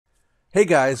Hey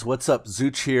guys, what's up?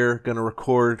 Zooch here. Gonna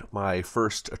record my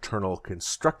first Eternal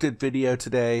Constructed video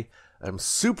today. I'm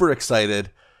super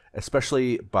excited,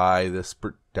 especially by this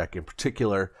deck in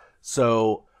particular.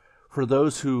 So, for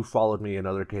those who followed me in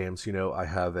other games, you know I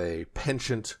have a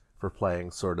penchant for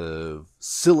playing sort of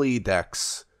silly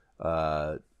decks,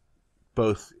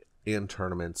 both in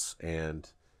tournaments and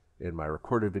in my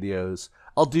recorded videos.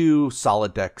 I'll do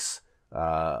solid decks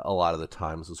a lot of the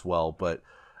times as well, but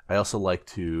I also like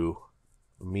to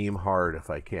meme hard if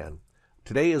I can.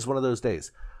 Today is one of those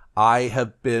days. I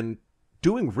have been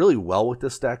doing really well with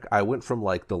this deck. I went from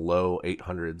like the low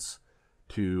 800s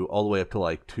to all the way up to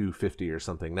like 250 or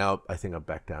something. Now I think I'm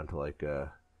back down to like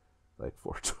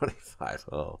 425.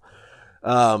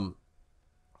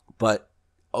 But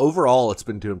overall it's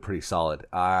been doing pretty solid.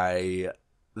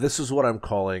 This is what I'm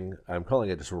calling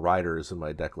it just riders in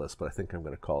my deck list, but I think I'm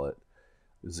going to call it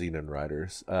Xenan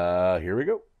riders. Here we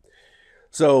go.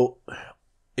 So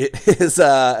it is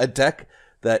a deck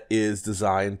that is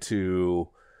designed to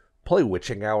play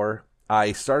Witching Hour.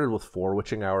 I started with 4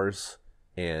 Witching Hours,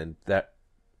 and that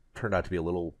turned out to be a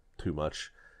little too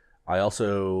much. I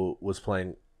also was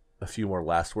playing a few more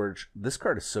Last Words. This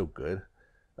card is so good,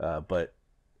 but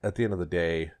at the end of the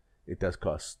day, it does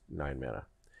cost 9 mana.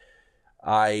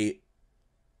 I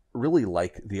really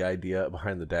like the idea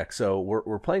behind the deck. So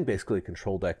we're playing basically a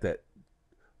control deck that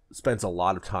spends a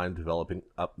lot of time developing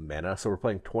up mana. So we're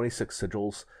playing 26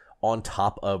 sigils on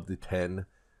top of the 10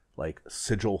 like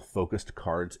sigil focused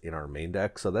cards in our main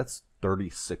deck. So that's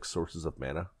 36 sources of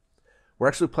mana. We're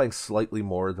actually playing slightly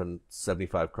more than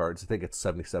 75 cards. I think it's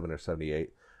 77 or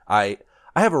 78. I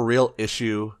have a real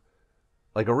issue,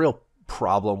 like a real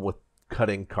problem with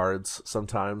cutting cards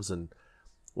sometimes. And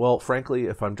well, frankly,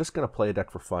 if I'm just going to play a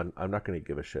deck for fun, I'm not going to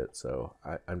give a shit. So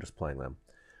I'm just playing them.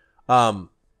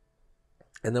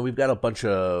 And then we've got a bunch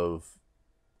of,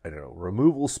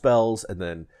 removal spells, and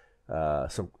then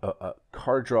some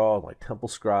card draw, like Temple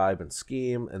Scribe and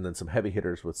Scheme, and then some heavy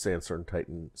hitters with Sandstorm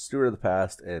Titan, Steward of the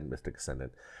Past, and Mystic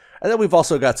Ascendant. And then we've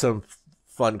also got some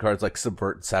fun cards like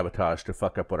Subvert and Sabotage to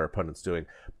fuck up what our opponent's doing.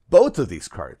 Both of these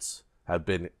cards have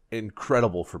been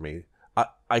incredible for me.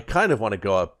 I kind of want to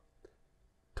go up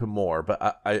to more,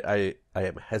 but I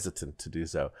am hesitant to do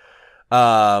so.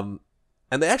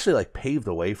 And they actually like paved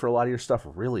the way for a lot of your stuff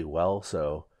really well.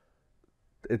 So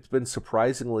it's been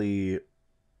surprisingly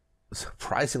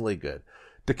good.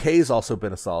 Decay has also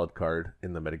been a solid card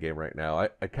in the metagame right now.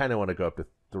 I kind of want to go up to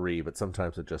 3, but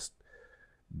sometimes it just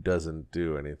doesn't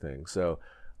do anything. So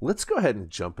let's go ahead and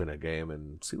jump in a game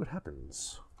and see what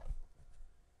happens.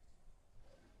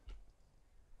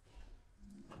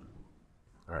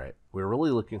 All right. We're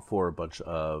really looking for a bunch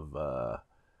of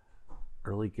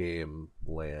early game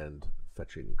land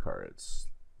fetching cards,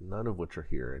 none of which are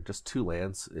here, and just 2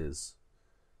 lands is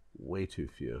way too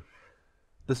few.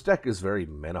 This deck is very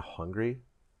mana hungry.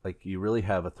 Like, you really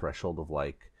have a threshold of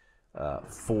like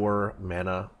 4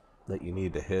 mana that you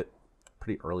need to hit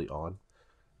pretty early on.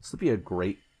 This would be a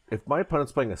great, if my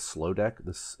opponent's playing a slow deck,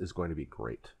 this is going to be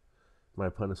great. If my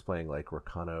opponent's playing like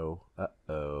Rakano,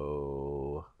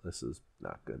 this is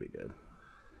not going to be good.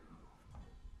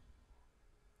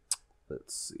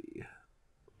 Let's see.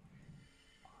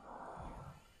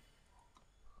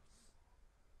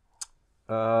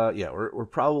 Yeah, we're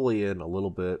probably in a little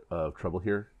bit of trouble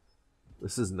here.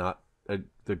 This is not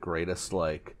the greatest,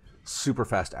 like, super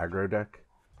fast aggro deck.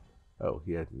 Oh,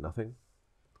 he had nothing?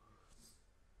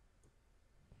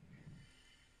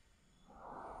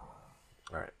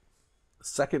 Alright.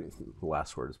 Second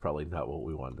Last Word is probably not what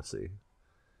we wanted to see.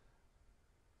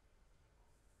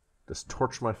 Just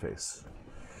torch my face.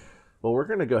 Well, we're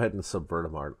going to go ahead and subvert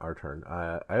him our turn.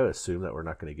 I would assume that we're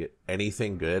not going to get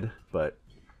anything good, but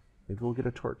maybe we'll get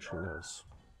a torch. Who knows?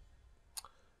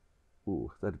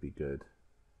 Ooh, that'd be good.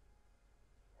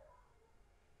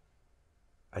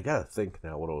 I got to think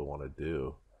now, what do I want to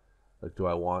do? Like, do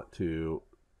I want to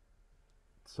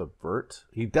subvert?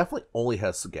 He definitely only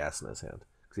has gas in his hand,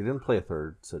 because he didn't play a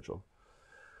 3rd sigil.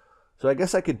 So I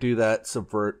guess I could do that,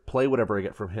 subvert, play whatever I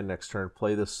get from him next turn,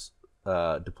 play this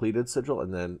depleted sigil,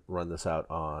 and then run this out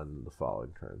on the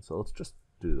following turn. So let's just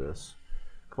do this.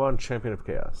 Come on, Champion of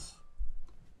Chaos.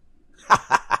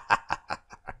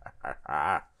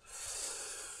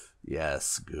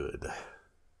 Yes, good.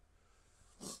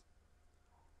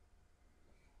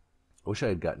 I wish I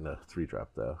had gotten a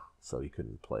 3-drop though, so you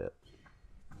couldn't play it.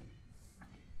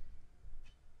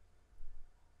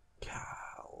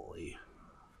 Golly.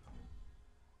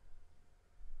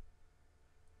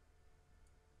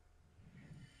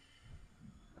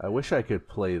 I wish I could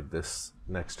play this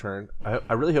next turn.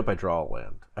 I really hope I draw a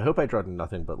land. I hope I draw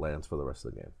nothing but lands for the rest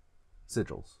of the game.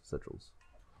 Sigils. Sigils.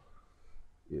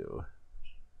 Ew.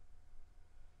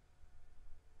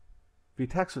 If he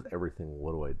attacks with everything,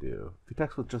 what do I do? If he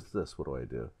attacks with just this, what do I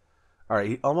do? Alright,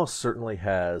 he almost certainly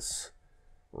has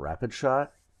Rapid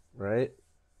Shot, right?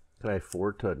 Can I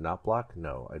afford to not block?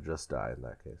 No, I just die in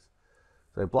that case.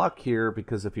 So I block here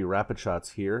because if he Rapid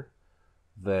Shots here,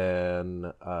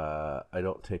 then I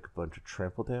don't take a bunch of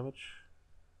trample damage.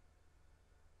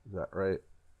 Is that right?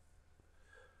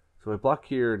 So I block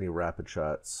here and he Rapid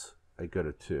Shots. I go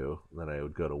to 2, and then I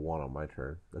would go to 1 on my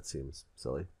turn. That seems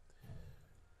silly.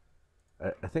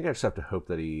 I think I just have to hope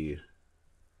that he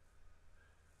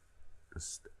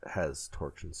just has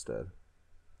Torch instead.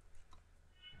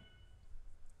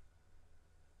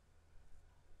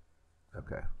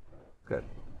 Okay, good.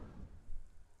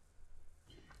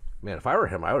 Man, if I were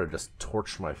him, I would have just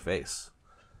torched my face.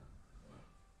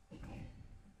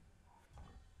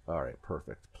 Alright,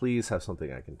 perfect. Please have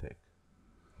something I can take.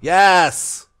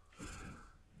 Yes!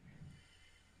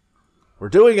 We're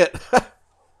doing it!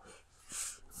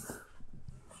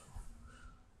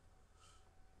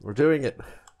 We're doing it.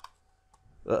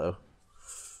 Uh-oh.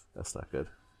 That's not good.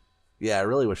 Yeah, I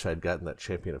really wish I'd gotten that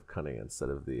Champion of Cunning instead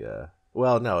of the...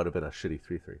 Well, no, it would have been a shitty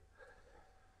 3-3.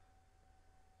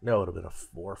 No, it would have been a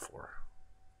 4-4.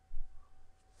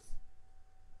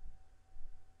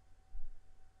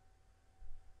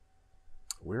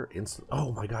 We're instant...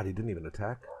 Oh my god, he didn't even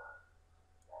attack?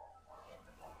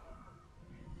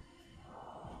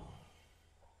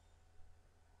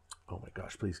 Oh my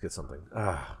gosh, please get something.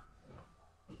 Ah.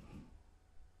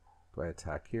 Do I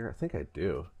attack here? I think I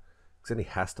do. Because then he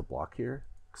has to block here.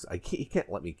 Because he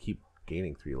can't let me keep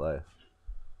gaining 3 life.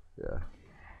 Yeah.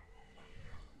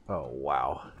 Oh,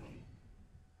 wow.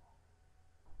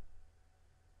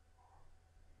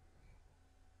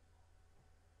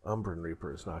 Umbran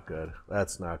Reaper is not good.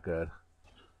 That's not good.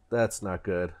 That's not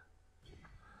good.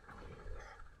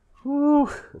 Whew.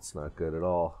 That's not good at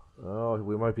all. Oh,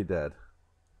 we might be dead.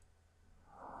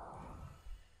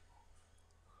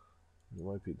 We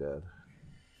might be dead.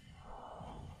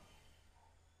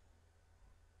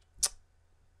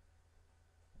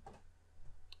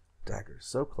 Daggers.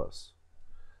 So close.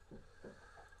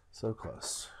 So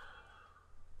close.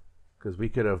 Because we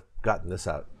could have gotten this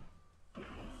out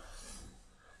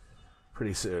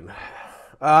pretty soon.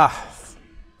 Ah!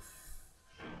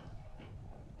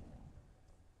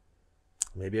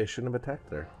 Maybe I shouldn't have attacked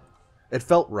there. It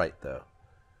felt right, though.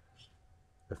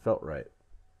 It felt right.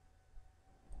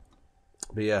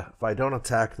 But yeah, if I don't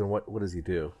attack, then what does he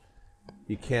do?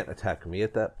 He can't attack me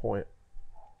at that point.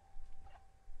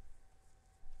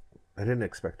 I didn't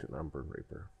expect an Umbran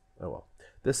Reaper. Oh well.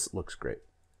 This looks great.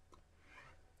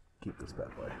 Keep this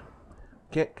bad boy.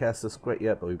 Can't cast this quite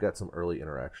yet, but we've got some early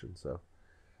interaction, so.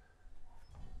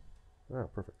 Oh,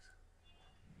 perfect.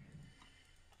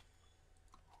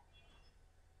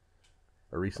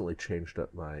 I recently changed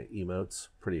up my emotes.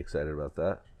 Pretty excited about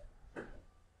that.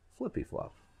 Flippy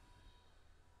flop.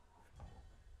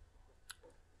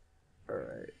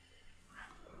 Alright.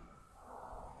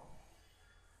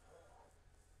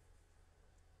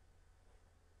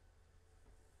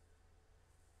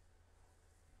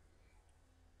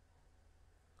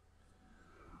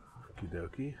 Okie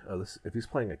dokie. Oh, this, if he's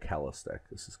playing a Callus deck,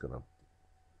 this is going to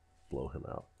blow him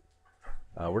out.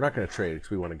 We're not going to trade because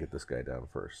we want to get this guy down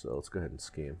first, so let's go ahead and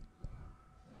scheme.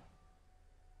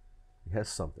 He has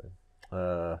something.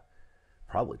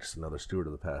 Probably just another Steward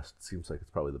of the Past. It seems like it's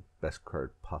probably the best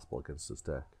card possible against this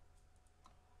deck.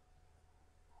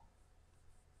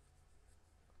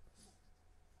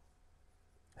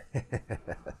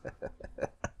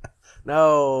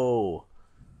 No!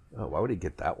 Oh, why would he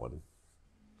get that one?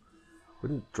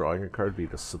 Wouldn't drawing a card be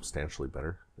just substantially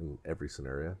better in every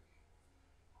scenario?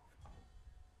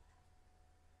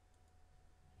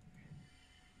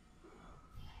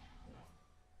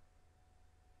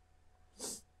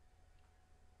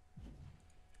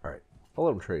 Alright, I'll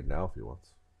let him trade now if he wants.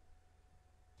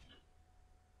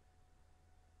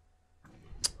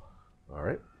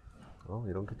 Alright, well,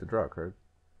 you don't get to draw a card.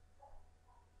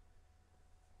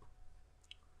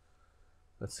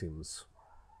 That seems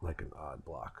like an odd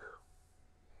block.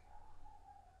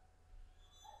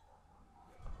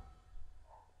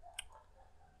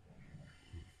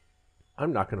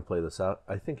 I'm not going to play this out.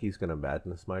 I think he's going to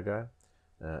Madness my guy.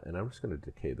 And I'm just going to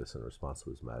Decay this in response to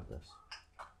his Madness.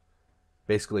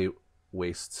 Basically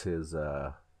wastes his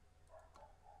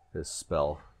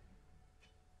spell.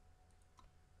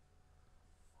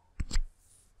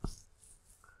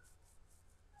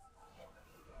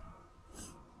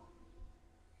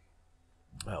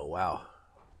 Oh, wow.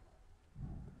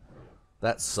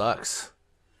 That sucks.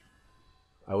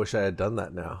 I wish I had done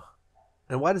that now.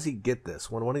 And why does he get this?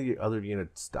 When one of the other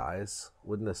units dies,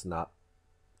 wouldn't this not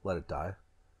let it die?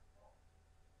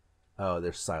 Oh,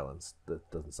 there's silence.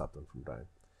 That doesn't stop them from dying.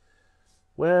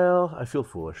 Well, I feel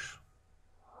foolish.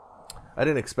 I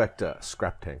didn't expect a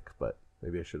scrap tank, but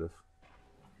maybe I should have.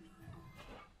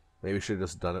 Maybe I should have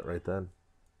just done it right then.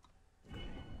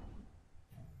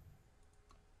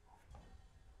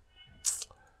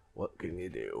 What can you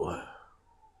do?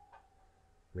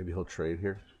 Maybe he'll trade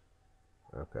here?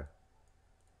 Okay.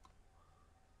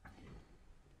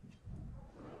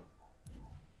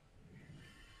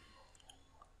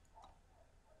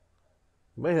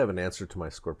 I may have an answer to my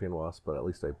Scorpion Wasp, but at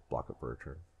least I block it for a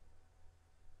turn.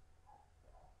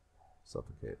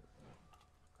 Suffocate.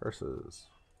 Curses.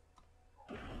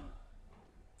 I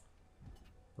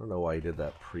don't know why he did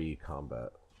that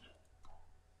pre-combat.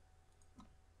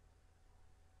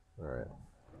 Alright.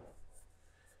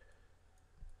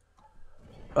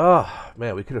 Oh,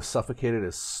 man, we could have suffocated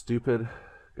his stupid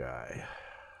guy.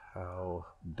 How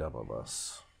dumb of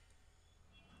us.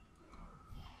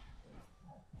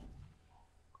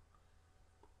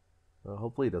 Well,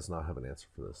 hopefully he does not have an answer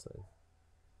for this thing.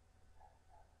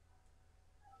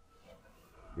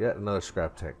 Yet another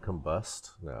scrap tank.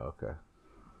 Combust? No, okay.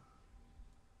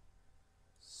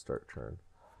 Start turn.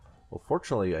 Well,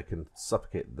 fortunately, I can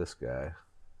suffocate this guy.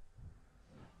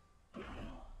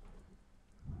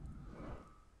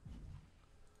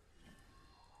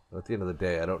 At the end of the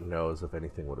day, I don't know as if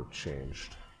anything would have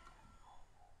changed.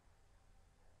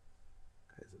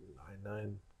 Guy's at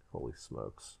 9-9. Holy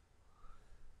smokes.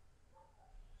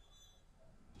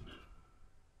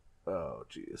 Oh,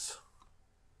 jeez.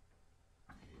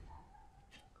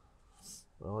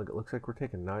 Well, it looks like we're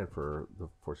taking 9 for the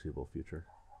foreseeable future.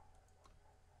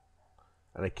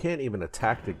 And I can't even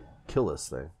attack to kill this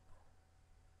thing.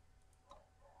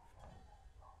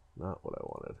 Not what I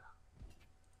wanted.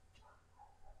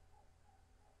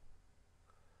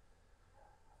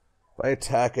 If I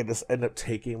attack, I just end up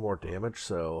taking more damage,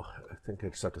 so I think I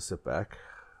just have to sit back.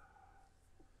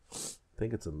 I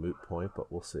think it's a moot point,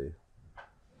 but we'll see.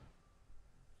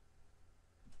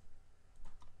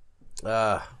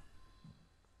 I'm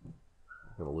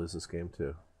gonna lose this game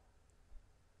too.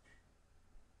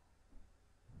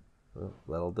 Well,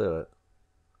 that'll do it.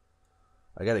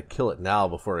 I gotta kill it now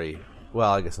before he...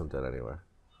 Well, I guess I'm dead anyway.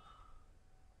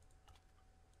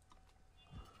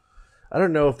 I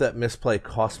don't know if that misplay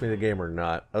cost me the game or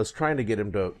not. I was trying to get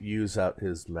him to use out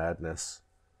his madness.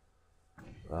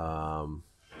 You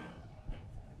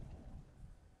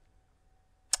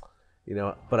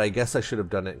know, but I guess I should have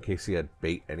done it in case he had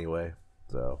bait anyway.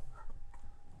 So,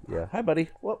 yeah. Hi, buddy.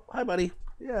 Well, hi, buddy.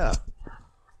 Yeah.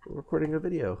 We're recording a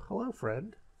video. Hello,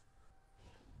 friend.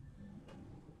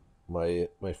 My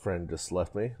friend just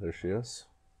left me. There she is.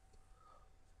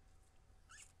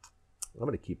 I'm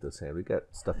going to keep this hand. We got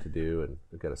stuff to do, and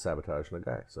we've got a Sabotage and a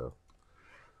guy, so.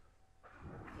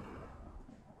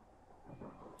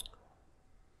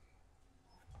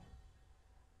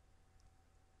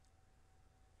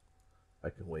 I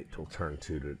can wait till turn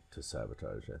 2 to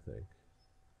Sabotage, I think.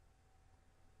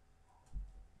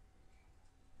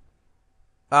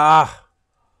 Ah!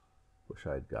 Wish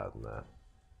I had gotten that.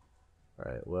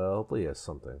 Alright, well, hopefully he has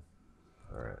something.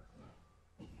 Alright.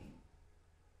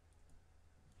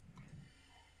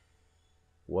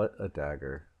 What a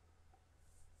dagger.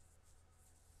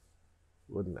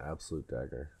 What an absolute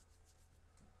dagger.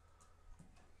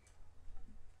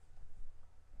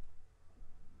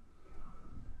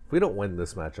 If we don't win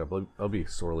this matchup, I'll be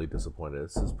sorely disappointed.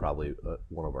 This is probably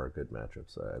one of our good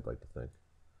matchups, I'd like to think.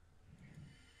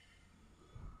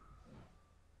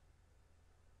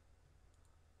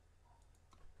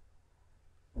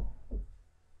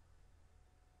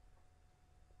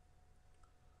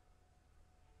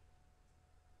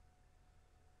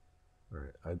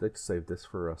 Alright, I'd like to save this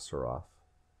for a Seraph,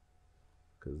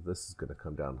 because this is going to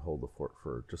come down and hold the fort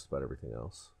for just about everything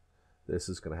else. This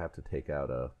is going to have to take out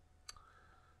a,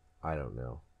 I don't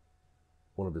know,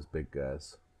 one of his big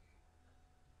guys.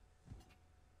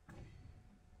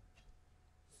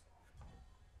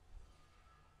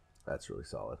 That's really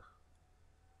solid.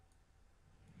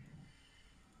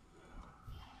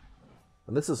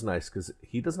 And this is nice because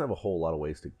he doesn't have a whole lot of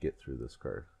ways to get through this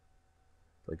card.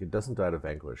 Like, it doesn't die to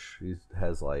Vanquish. He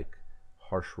has, like,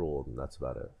 Harsh Rule, and that's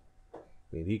about it. I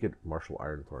mean, he could Martial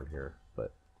Ironthorn here,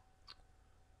 but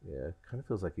yeah, it kind of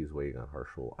feels like he's waiting on Harsh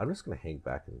Rule. I'm just going to hang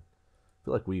back and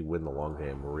feel like we win the long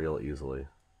game real easily.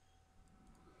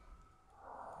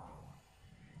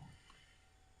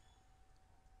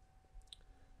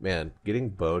 Man, getting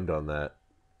boned on that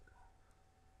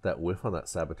whiff on that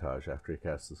Sabotage after he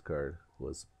cast this card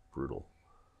was brutal.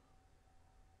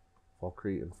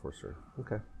 Valkyrie Enforcer.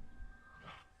 Okay.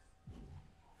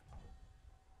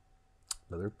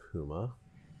 Another Puma.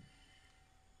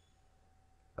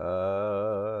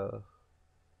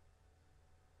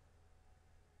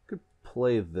 Could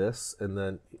play this, and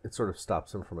then it sort of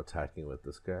stops him from attacking with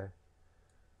this guy.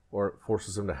 Or it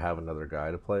forces him to have another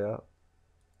guy to play out.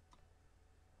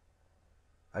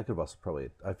 I could also probably...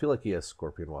 I feel like he has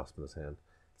Scorpion Wasp in his hand.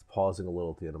 It's pausing a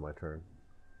little at the end of my turn.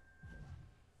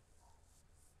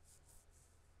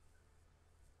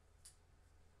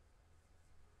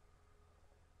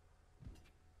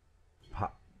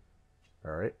 Pop.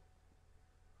 Alright.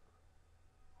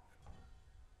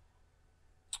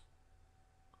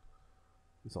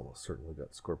 He's almost certainly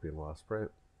got Scorpion Wasp, right?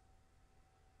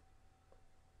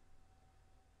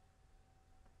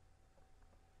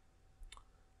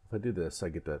 If I do this, I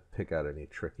get to pick out any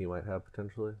trick he might have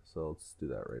potentially. So let's do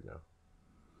that right now.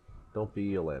 Don't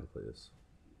be a land, please.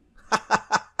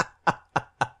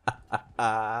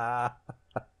 Oh,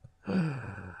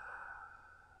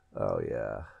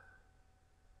 yeah.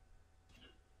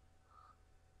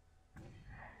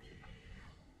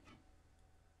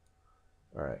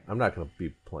 Alright, I'm not going to be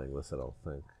playing this, I don't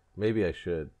think. Maybe I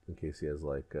should, in case he has,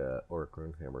 like, Auric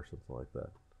Runehammer or something like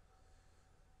that.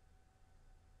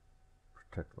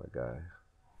 Protect my guy.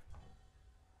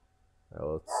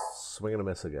 Oh, let's swing and a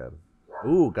miss again.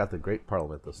 Ooh, got the Great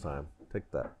Parliament this time. Take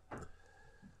that.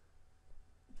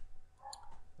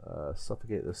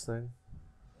 Suffocate this thing.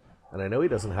 And I know he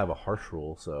doesn't have a harsh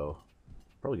rule, so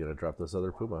probably going to drop this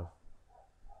other Puma.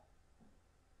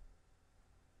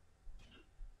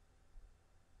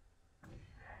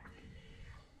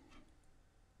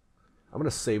 I'm going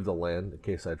to save the land in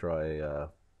case I draw a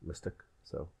Mystic,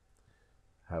 so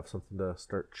have something to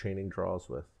start chaining draws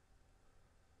with.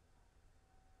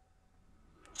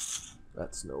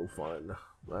 That's no fun.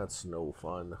 That's no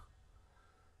fun.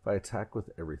 If I attack with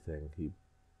everything, he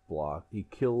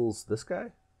kills this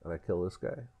guy, and I kill this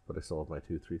guy, but I still have my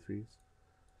 2/3/3s.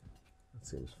 That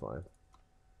seems fine.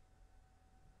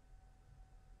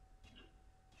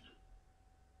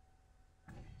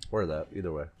 Or that,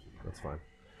 either way, that's fine.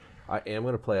 I am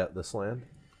going to play out this land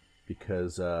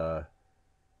because if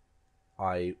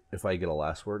I get a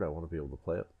last word, I want to be able to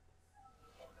play it.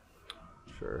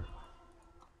 Sure.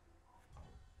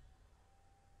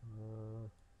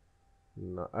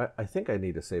 No, I think I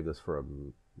need to save this for a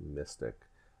Mystic.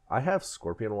 I have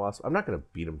Scorpion Wasp. I'm not going to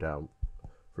beat him down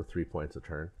for 3 points a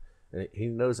turn. And he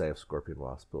knows I have Scorpion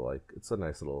Wasp, but like it's a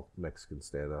nice little Mexican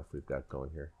standoff we've got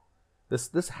going here.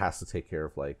 This has to take care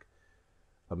of like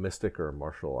a Mystic or a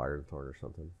Martial Ironthorn or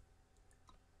something.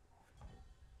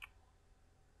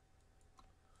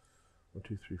 1,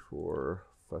 2, 3, 4,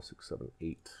 5, 6, 7,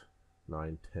 8,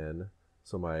 9, 10.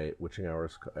 So my witching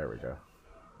hours. There we go.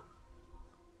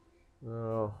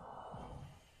 Oh.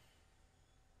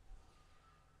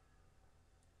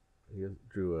 He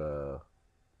drew a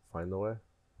Find the Way.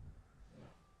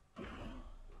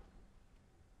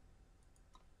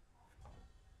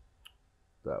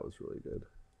 That was really good.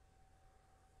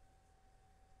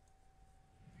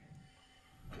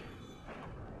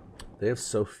 They have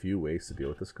so few ways to deal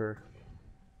with this card.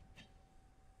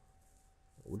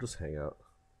 We'll just hang out.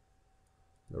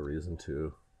 No reason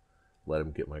to let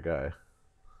him get my guy.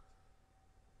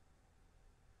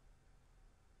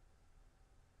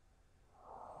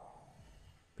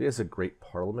 If he has a Great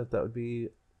Parliament, that would be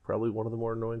probably one of the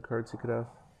more annoying cards he could have.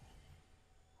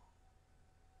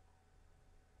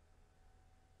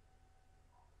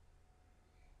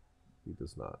 He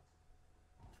does not.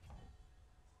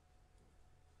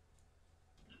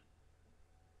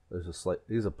 There's a slight.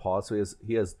 He's a pause, so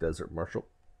he has Desert Marshal,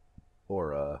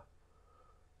 or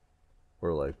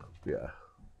like yeah.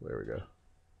 There we go.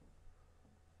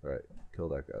 All right, kill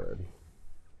that guy then.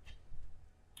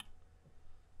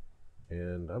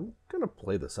 And I'm gonna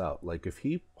play this out. Like if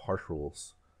he harsh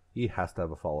rules, he has to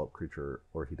have a follow-up creature,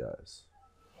 or he dies.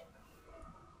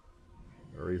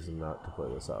 No reason not to play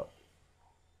this out.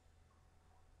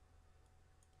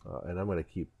 And I'm gonna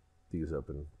keep these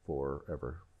open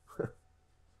forever.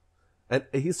 And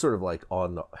he's sort of like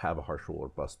on the have a harsh rule or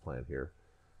bust plan here.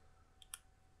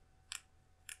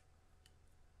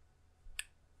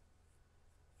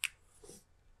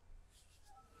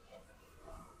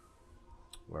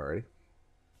 Alrighty.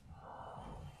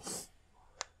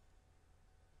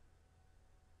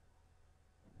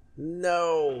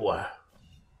 No.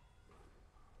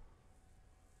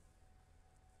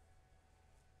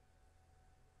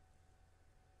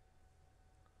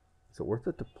 Is it worth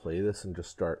it to play this and just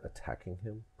start attacking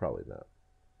him? Probably not.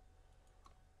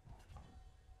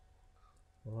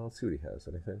 Well, let's see what he has.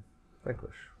 Anything?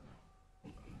 Vanquish.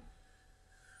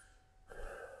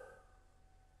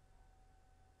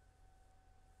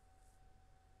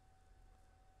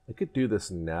 I could do this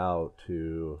now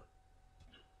to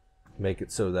make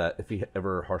it so that if he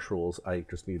ever harsh rules, I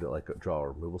just need to like draw a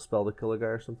removal spell to kill a guy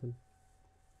or something.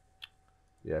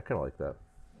 Yeah, I kind of like that.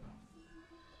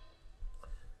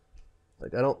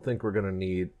 Like, I don't think we're gonna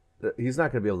need. He's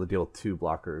not gonna be able to deal with 2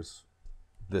 blockers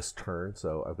this turn,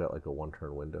 so I've got like a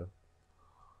 1-turn window.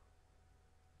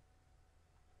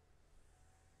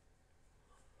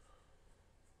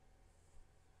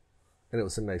 And it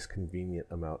was a nice convenient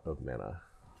amount of mana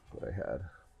that I had.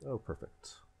 Oh,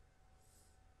 perfect.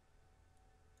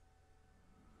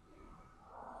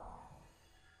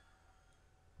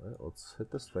 Alright, let's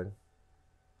hit this thing.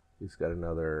 He's got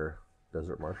another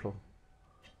Desert Marshal.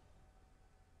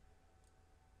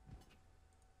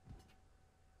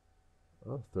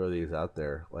 I'll throw these out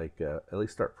there. Like, at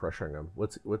least start pressuring him.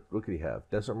 What could he have?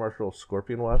 Desert Marshal,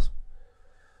 Scorpion Wasp?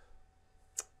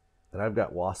 And I've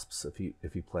got Wasps if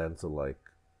he plans to, like,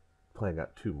 playing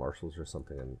out 2 Marshals or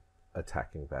something and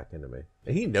attacking back into me.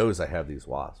 And he knows I have these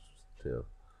Wasps, too.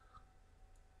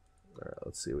 Alright,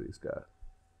 let's see what he's got.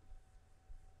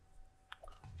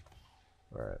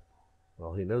 Alright.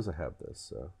 Well, he knows I have this,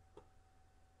 so...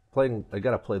 I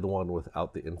gotta play the one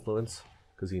without the influence,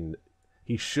 because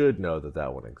he should know that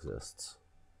that one exists.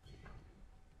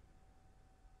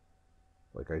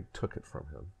 Like, I took it from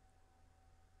him.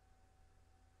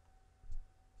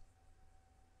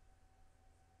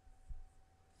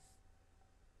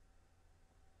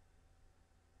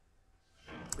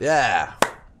 Yeah!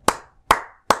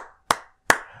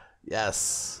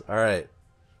 Yes! Alright.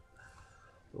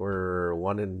 We're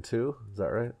 1 and 2, is that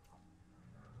right?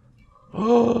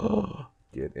 Oh!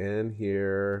 Get in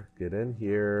here. Get in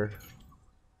here.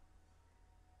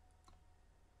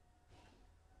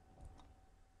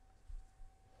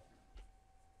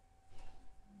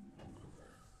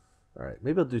 Alright,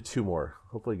 maybe I'll do 2 more.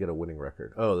 Hopefully get a winning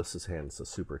record. Oh, this is hand's a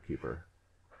super keeper.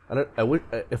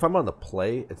 If I'm on the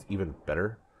play, it's even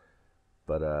better.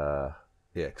 But,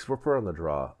 yeah, because if we're on the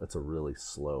draw, it's a really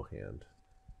slow hand.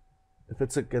 If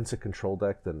it's against a control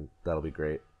deck, then that'll be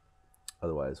great.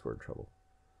 Otherwise, we're in trouble.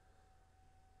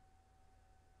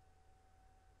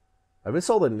 I miss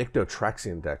all the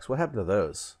Nyctotraxian decks. What happened to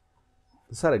those?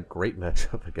 This had a great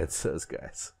matchup against those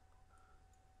guys.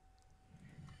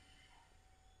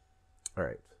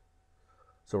 Alright.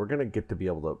 So we're going to get to be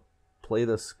able to play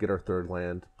this, get our 3rd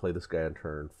land, play this guy on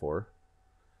turn 4.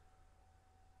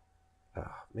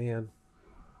 Ah, man.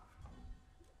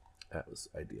 That was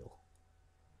ideal.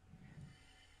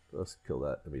 Let's kill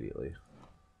that immediately.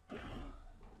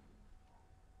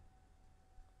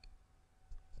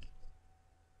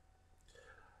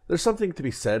 There's something to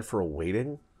be said for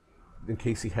waiting in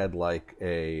case he had like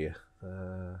a...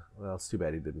 well, it's too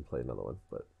bad he didn't play another one,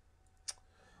 but...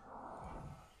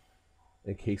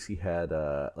 in case he had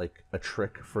like a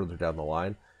trick further down the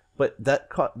line. But that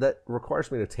requires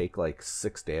me to take like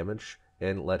 6 damage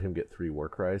and let him get 3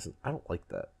 Warcries, and I don't like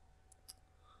that.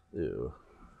 Ew.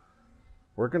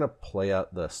 We're going to play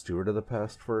out the Steward of the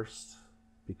Past first,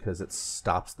 because it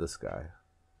stops this guy.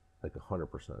 Like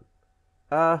 100%.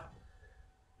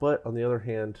 But on the other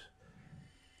hand,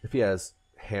 if he has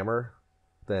Hammer,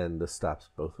 then this stops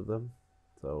both of them.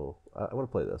 So I want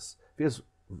to play this. If he has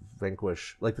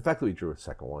Vanquish, like the fact that we drew a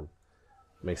second one,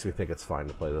 makes me think it's fine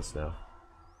to play this now.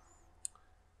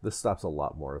 This stops a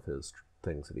lot more of his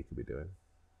things that he could be doing.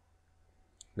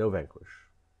 No Vanquish.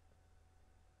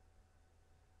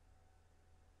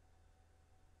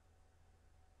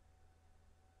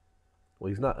 Well,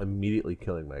 he's not immediately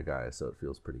killing my guy, so it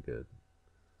feels pretty good.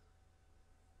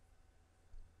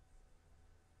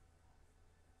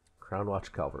 Crown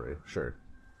Watch Cavalry, sure.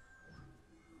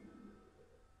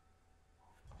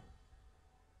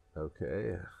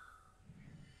 Okay.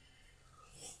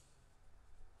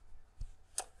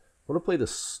 I want to play the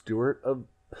Steward of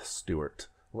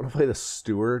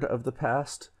the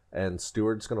Past, and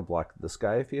Steward's going to block this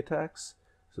guy if he attacks,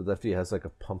 so that if he has like a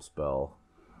pump spell,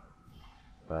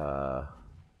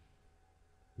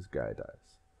 his guy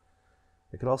dies.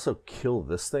 I could also kill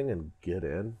this thing and get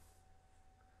in.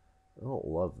 I don't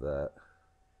love that.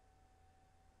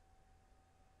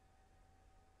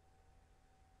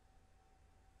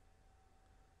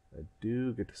 I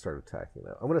do get to start attacking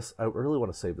now. I really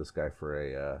want to save this guy for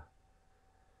a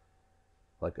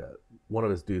one of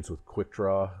his dudes with quick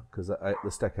draw, because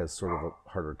this deck has sort of a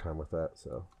harder time with that.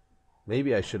 So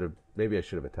maybe I should have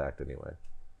attacked anyway.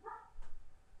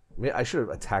 I should have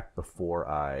attacked before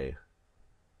I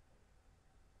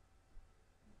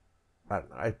don't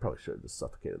know. I probably should have just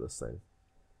suffocated this thing.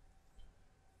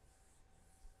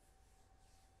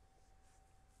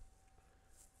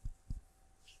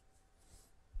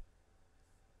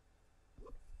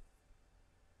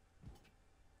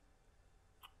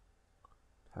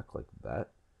 work like that?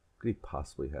 What could he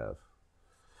possibly have?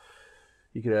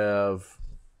 He could have...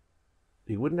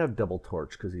 He wouldn't have double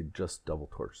torch because he'd just double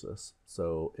torch this.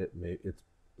 So it's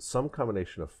some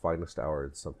combination of Finest Hour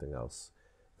and something else.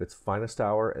 If it's Finest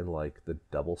Hour and like the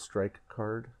double strike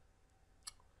card,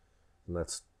 and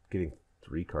that's getting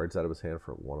 3 cards out of his hand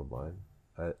for 1 of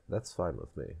mine, that's fine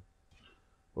with me.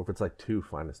 Or if it's like 2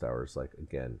 Finest Hours, like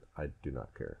again, I do not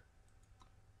care.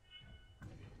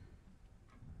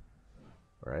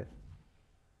 All right.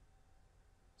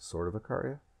 Sword of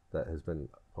Icaria that has been.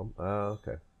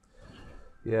 Okay.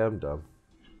 Yeah, I'm dumb.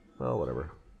 Well,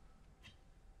 whatever.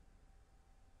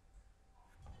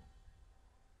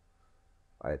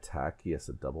 I attack, he has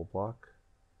a double block.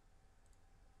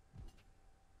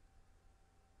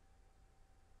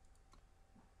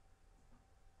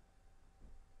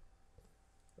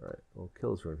 Alright, we'll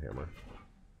kill his Runehammer.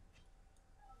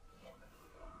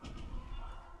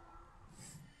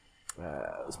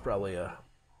 That was probably a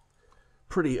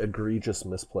pretty egregious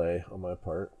misplay on my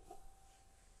part.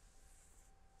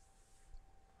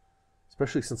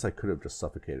 Especially since I could have just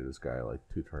suffocated this guy like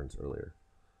 2 turns earlier.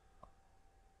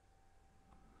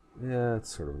 Yeah,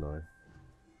 it's sort of annoying.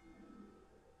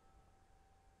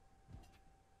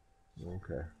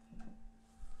 Okay.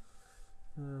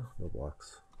 No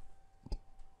blocks.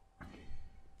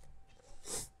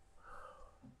 Let's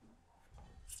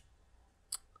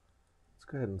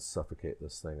go ahead and suffocate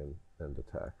this thing and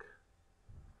attack.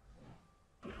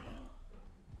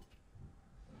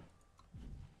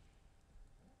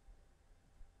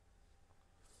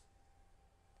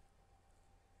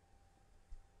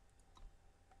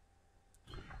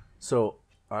 So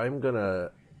I'm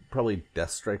gonna probably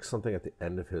Deathstrike something at the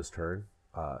end of his turn,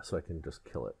 so I can just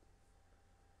kill it.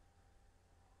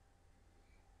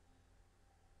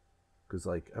 Because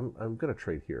like I'm gonna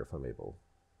trade here if I'm able.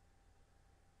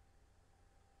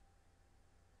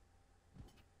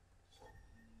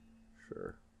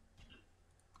 Sure.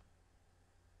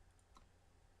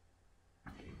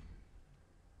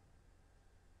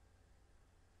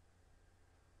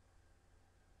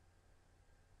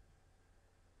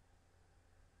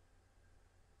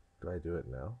 Do I do it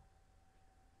now?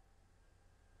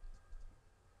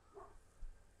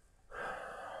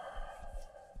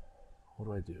 What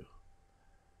do I do?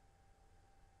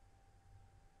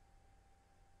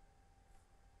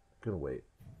 I can wait.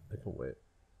 I can wait.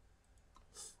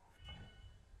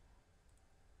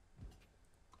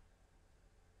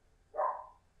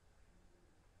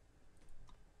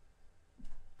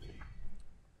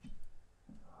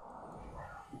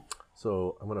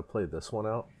 So I'm going to play this one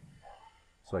out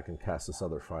so I can cast this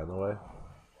other Find the Way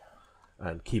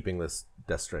and keeping this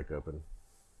Deathstrike open.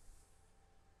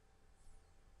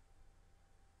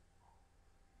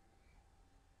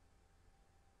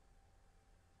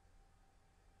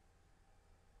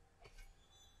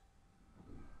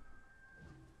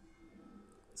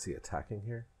 Is he attacking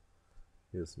here?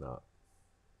 He is not.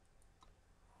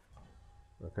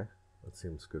 Okay, that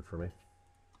seems good for me.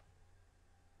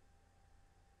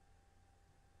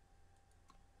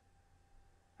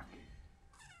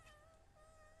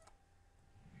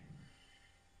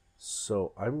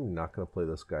 So I'm not going to play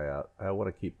this guy out. I want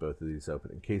to keep both of these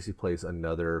open in case he plays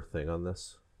another thing on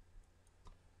this.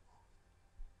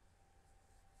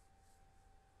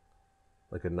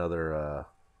 Like another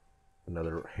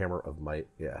Hammer of Might.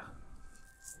 Yeah.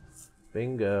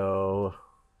 Bingo.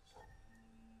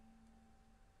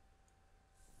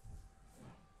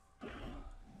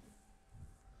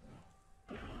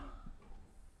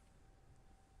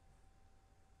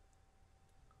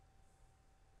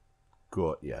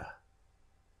 Good, yeah.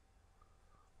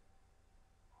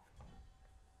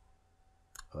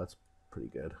 Oh, that's pretty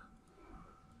good.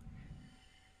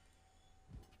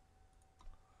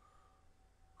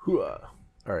 Hooah.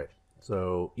 All right.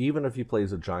 So even if he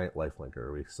plays a giant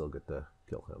lifelinker, we still get to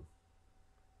kill him.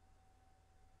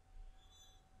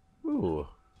 Ooh.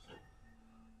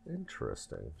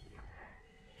 Interesting.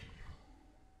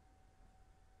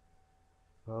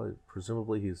 Well,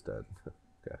 presumably he's dead.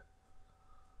 Okay.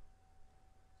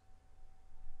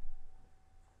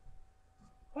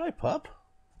 Hi, pup.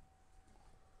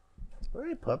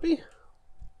 Hi, puppy.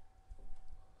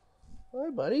 Hi,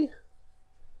 buddy.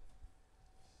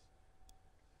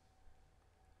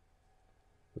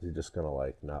 Is he just gonna,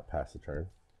 like, not pass the turn?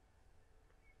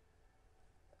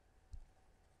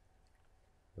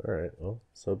 Alright, well,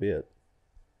 so be it.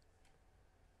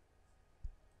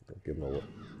 I'll give him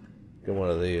one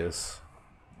of these.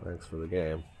 Thanks for the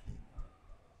game.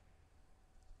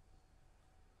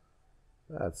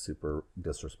 That's super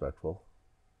disrespectful.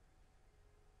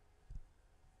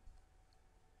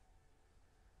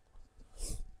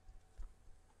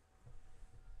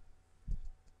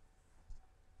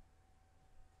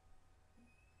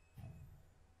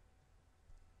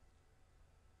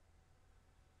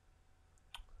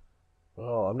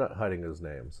 Well, I'm not hiding his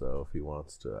name, so if he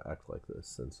wants to act like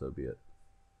this, then so be it.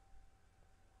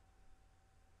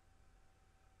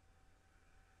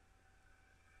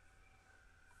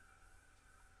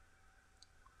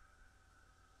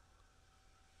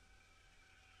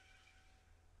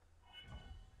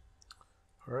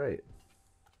 All right.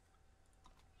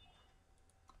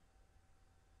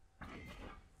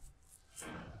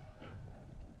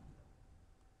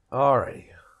 Alrighty.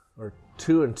 We're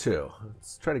 2-2.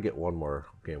 Let's try to get one more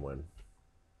game win.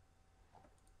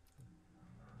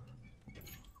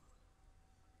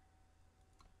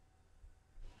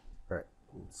 Alright.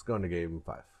 Let's go into game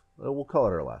 5. We'll call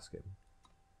it our last game.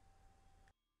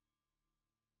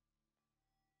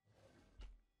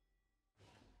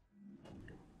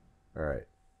 Alright.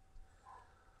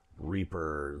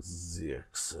 Reaper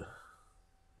Zix.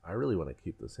 I really want to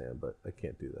keep this hand, but I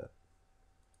can't do that.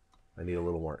 I need a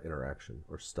little more interaction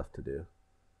or stuff to do.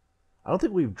 I don't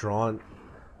think we've drawn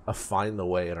a Find the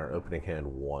Way in our opening hand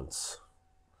once.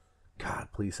 God,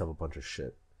 please have a bunch of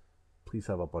shit. Please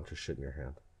have a bunch of shit in your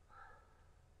hand.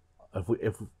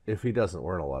 If he doesn't,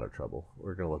 we're in a lot of trouble.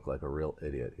 We're gonna look like a real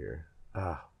idiot here.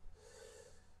 Ah.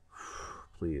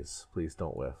 Please, please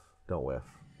don't whiff. Don't whiff.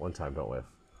 One time, don't whiff.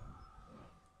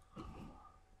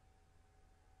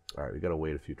 Alright, we gotta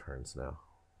wait a few turns now.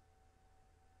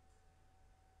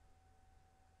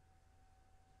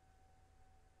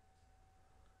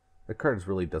 The cards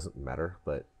really doesn't matter,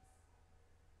 but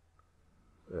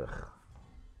ugh.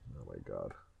 Oh my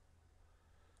god.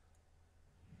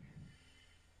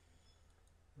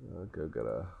 Go get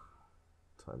a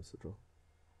time sigil.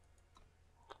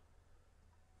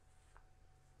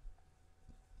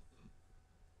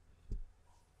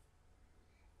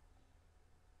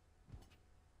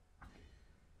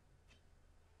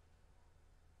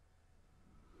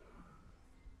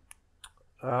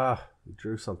 Ah, he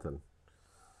drew something.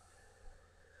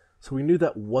 So we knew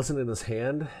that wasn't in his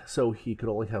hand, so he could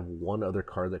only have one other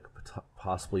card that could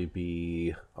possibly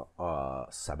be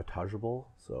sabotageable,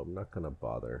 so I'm not going to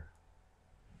bother.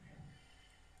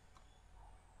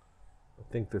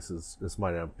 I think this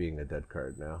might end up being a dead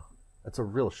card now. That's a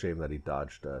real shame that he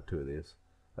dodged 2 of these.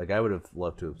 Like, I would have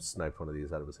loved to have sniped one of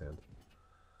these out of his hand.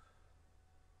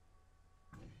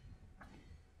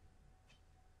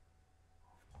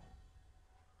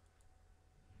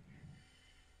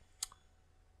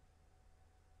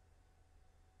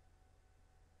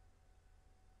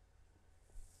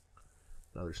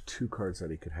 Now there's 2 cards that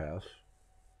he could have.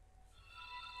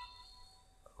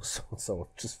 Someone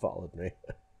just followed me.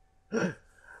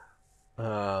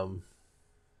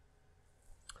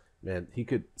 Man, he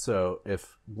could. So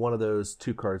if one of those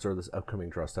 2 cards or this upcoming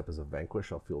draw step is a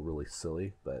Vanquish, I'll feel really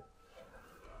silly. But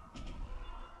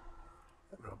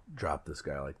I'm gonna drop this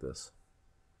guy like this.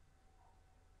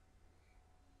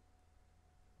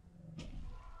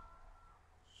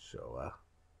 So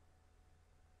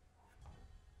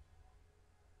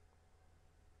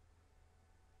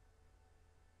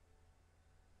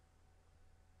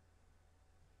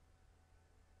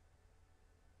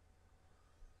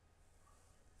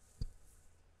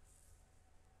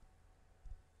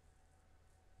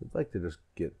I'd like to just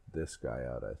get this guy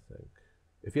out, I think.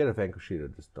 If he had a Vanquish, he'd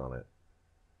have just done it.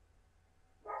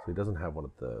 So he doesn't have one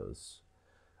of those.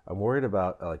 I'm worried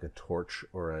about like a Torch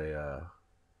or a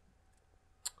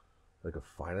like a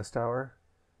Finest Hour.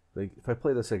 Like, if I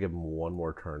play this, I give him one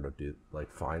more turn to do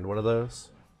find one of those.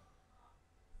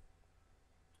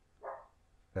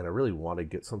 And I really want to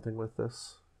get something with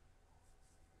this.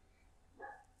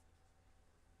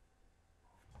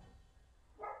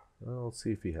 Well, let's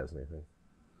see if he has anything.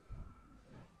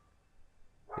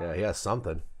 Yeah, he has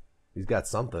something. He's got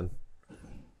something.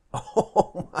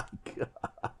 Oh my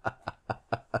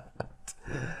god.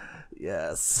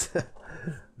 Yes.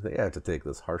 I think I have to take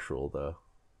this harsh rule, though.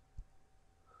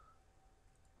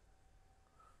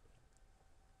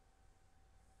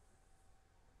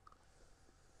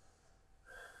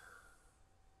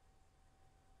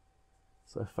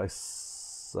 So if I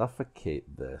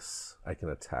suffocate this, I can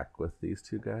attack with these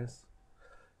 2 guys.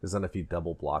 Because then if he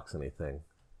double blocks anything,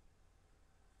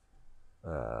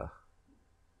 I'll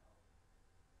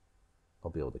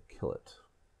be able to kill it.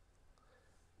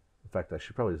 In fact, I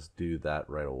should probably just do that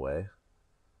right away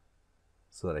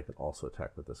so that I can also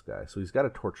attack with this guy. So he's got a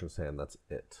Torch in his hand, that's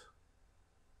it.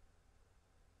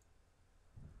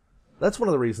 That's one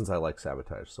of the reasons I like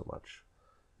Sabotage so much.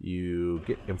 You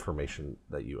get information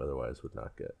that you otherwise would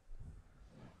not get.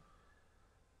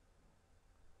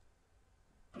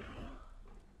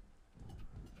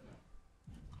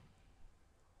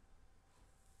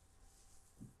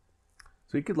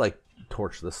 So you could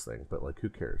Torch this thing, but who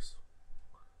cares?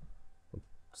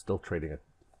 still trading it.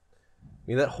 I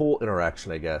mean, that whole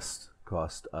interaction, I guess,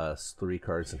 cost us 3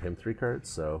 cards and him 3 cards,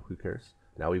 so who cares?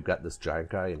 Now we've got this giant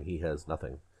guy, and he has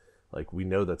nothing. Like, we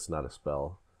know that's not a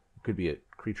spell. It could be a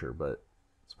creature, but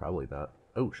it's probably not.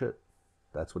 Oh, shit.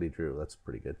 That's what he drew. That's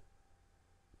pretty good.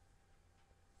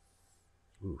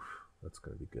 Oof, that's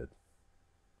going to be good.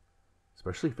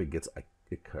 Especially if it gets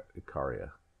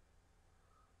Icaria.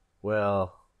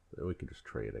 Well, we could just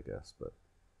trade, I guess, but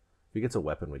if he gets a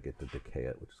weapon, we get to Decay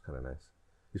it, which is kind of nice.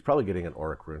 He's probably getting an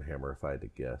Auric Rune Hammer if I had to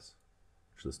guess,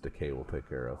 which this Decay will take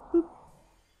care of. Boop.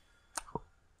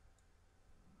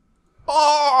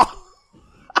 Oh!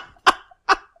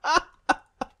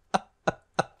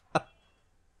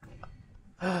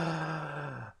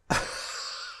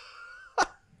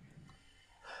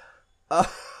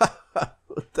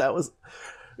 That was...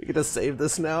 We get to save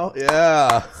this now?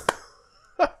 Yeah!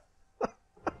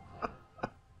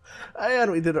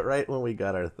 And we did it right when we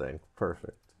got our thing.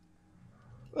 Perfect.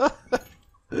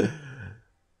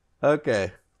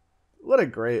 Okay. What a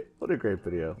great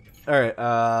video. Alright,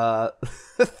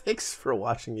 thanks for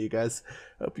watching, you guys.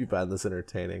 Hope you found this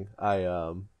entertaining.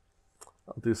 I'll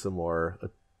do some more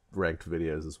ranked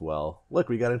videos as well. Look,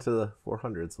 we got into the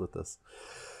 400s with this.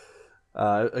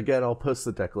 Again, I'll post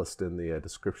the deck list in the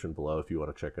description below if you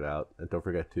want to check it out. And don't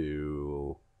forget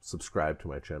to subscribe to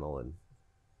my channel and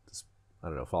just, I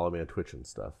don't know, follow me on Twitch and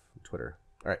stuff, Twitter.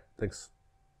 Alright, thanks.